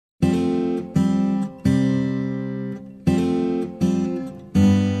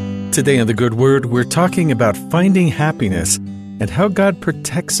Today on The Good Word, we're talking about finding happiness and how God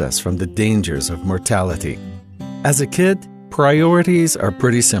protects us from the dangers of mortality. As a kid, priorities are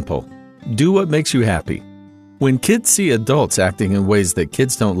pretty simple. Do what makes you happy. When kids see adults acting in ways that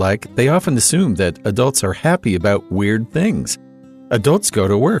kids don't like, they often assume that adults are happy about weird things. Adults go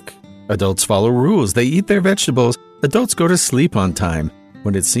to work. Adults follow rules. They eat their vegetables. Adults go to sleep on time,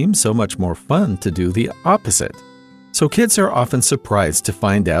 when it seems so much more fun to do the opposite. So kids are often surprised to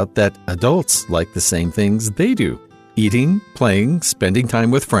find out that adults like the same things they do. Eating, playing, spending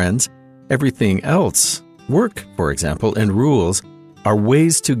time with friends, everything else, work, for example, and rules, are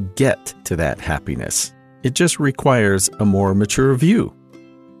ways to get to that happiness. It just requires a more mature view.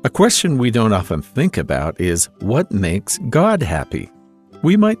 A question we don't often think about is, what makes God happy?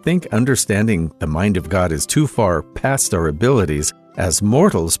 We might think understanding the mind of God is too far past our abilities as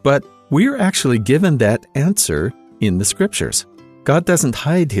mortals, but we're actually given that answer in the Scriptures. God doesn't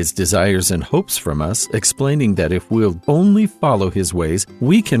hide His desires and hopes from us, explaining that if we'll only follow His ways,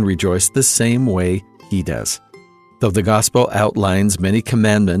 we can rejoice the same way He does. Though the Gospel outlines many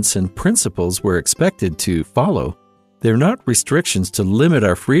commandments and principles we're expected to follow, they're not restrictions to limit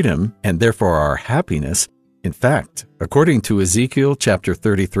our freedom and therefore our happiness. In fact, according to Ezekiel chapter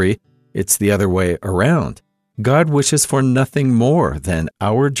 33, it's the other way around. God wishes for nothing more than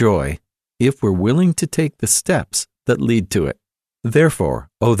our joy if we're willing to take the steps that lead to it. Therefore,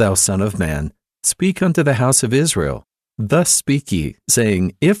 O thou Son of Man, speak unto the house of Israel. Thus speak ye,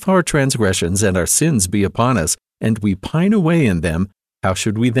 saying, If our transgressions and our sins be upon us, and we pine away in them, how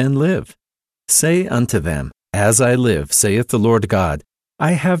should we then live? Say unto them, As I live, saith the Lord God,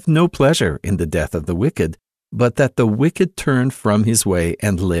 I have no pleasure in the death of the wicked, but that the wicked turn from his way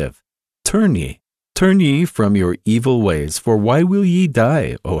and live. Turn ye from your evil ways, for why will ye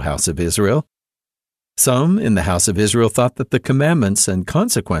die, O house of Israel? Some in the house of Israel thought that the commandments and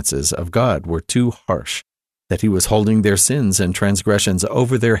consequences of God were too harsh, that He was holding their sins and transgressions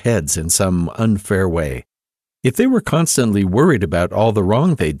over their heads in some unfair way. If they were constantly worried about all the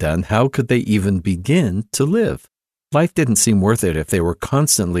wrong they'd done, how could they even begin to live? Life didn't seem worth it if they were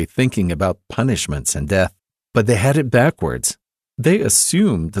constantly thinking about punishments and death. But they had it backwards. They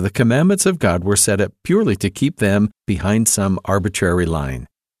assumed the commandments of God were set up purely to keep them behind some arbitrary line.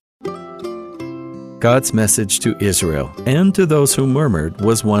 God's message to Israel and to those who murmured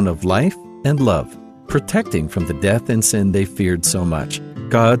was one of life and love, protecting from the death and sin they feared so much.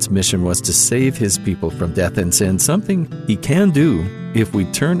 God's mission was to save His people from death and sin, something He can do if we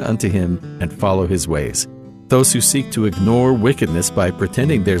turn unto Him and follow His ways. Those who seek to ignore wickedness by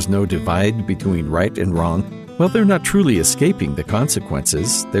pretending there's no divide between right and wrong, well, they're not truly escaping the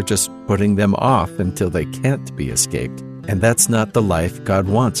consequences. They're just putting them off until they can't be escaped. And that's not the life God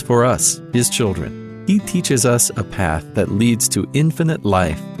wants for us, His children. He teaches us a path that leads to infinite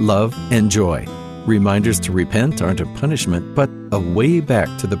life, love, and joy. Reminders to repent aren't a punishment, but a way back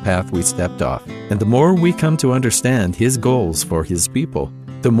to the path we stepped off. And the more we come to understand His goals for His people,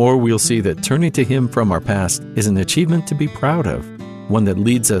 the more we'll see that turning to Him from our past is an achievement to be proud of, one that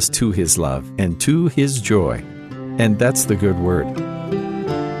leads us to His love and to His joy. And that's the good word.